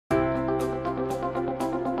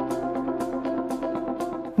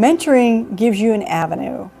Mentoring gives you an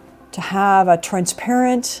avenue to have a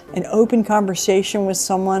transparent and open conversation with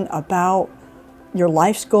someone about your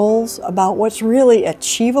life's goals, about what's really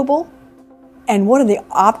achievable, and what are the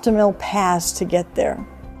optimal paths to get there.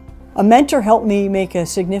 A mentor helped me make a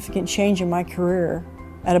significant change in my career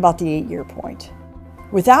at about the 8-year point.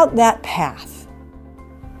 Without that path,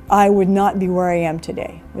 I would not be where I am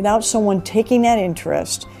today. Without someone taking that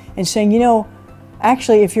interest and saying, you know,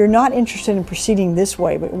 actually, if you're not interested in proceeding this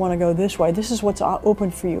way, but you want to go this way, this is what's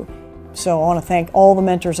open for you. So I want to thank all the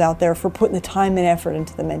mentors out there for putting the time and effort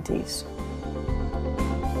into the mentees.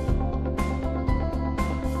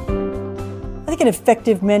 I think an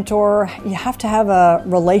effective mentor, you have to have a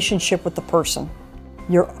relationship with the person.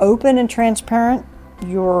 You're open and transparent.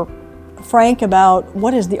 You're frank about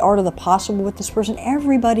what is the art of the possible with this person.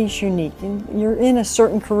 Everybody's unique. You're in a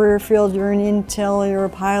certain career field, you're an intel, you're a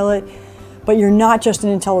pilot, but you're not just an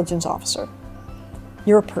intelligence officer.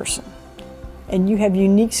 You're a person, and you have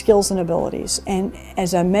unique skills and abilities. And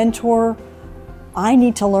as a mentor, I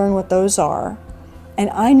need to learn what those are, and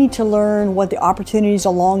I need to learn what the opportunities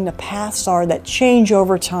along the paths are that change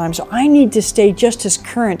over time. So I need to stay just as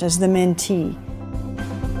current as the mentee.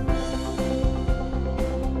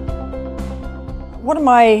 One of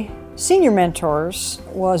my senior mentors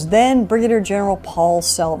was then Brigadier General Paul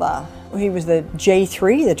Selva. He was the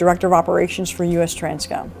J3, the Director of Operations for U.S.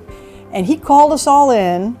 Transcom. And he called us all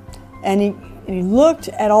in, and he looked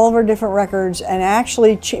at all of our different records and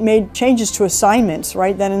actually made changes to assignments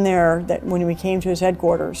right then and there that when we came to his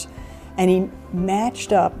headquarters. And he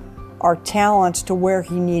matched up our talents to where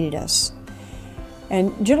he needed us.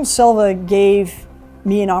 And General Selva gave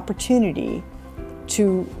me an opportunity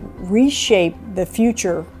to reshape the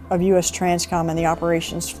future of U.S. Transcom and the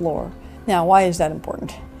operations floor. Now, why is that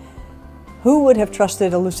important? Who would have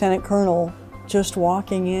trusted a lieutenant colonel just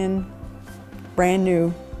walking in, brand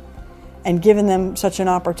new, and given them such an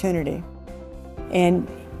opportunity? And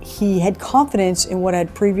he had confidence in what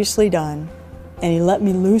I'd previously done, and he let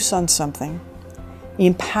me loose on something. He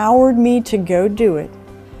empowered me to go do it,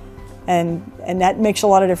 and that makes a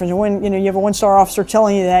lot of difference. And when you have a one-star officer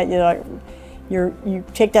telling you that, you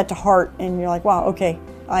take that to heart, and you're like, wow, okay,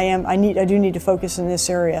 I do need to focus in this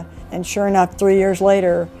area. And sure enough, 3 years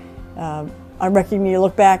later, you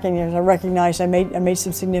look back and I recognize I made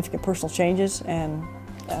some significant personal changes and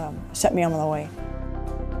set me on my way.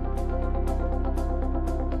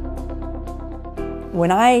 When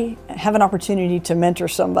I have an opportunity to mentor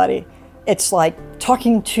somebody, it's like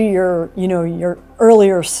talking to your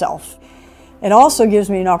earlier self. It also gives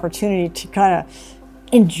me an opportunity to kind of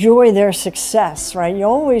enjoy their success, right? You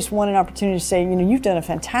always want an opportunity to say, you've done a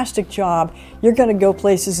fantastic job. You're going to go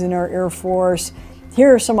places in our Air Force.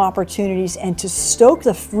 Here are some opportunities, and to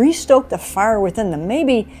restoke the fire within them.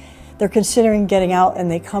 Maybe they're considering getting out and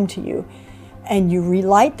they come to you, and you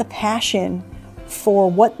relight the passion for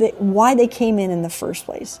why they came in the first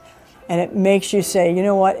place. And it makes you say, you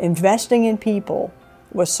know what, investing in people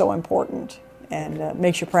was so important, and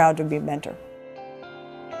makes you proud to be a mentor.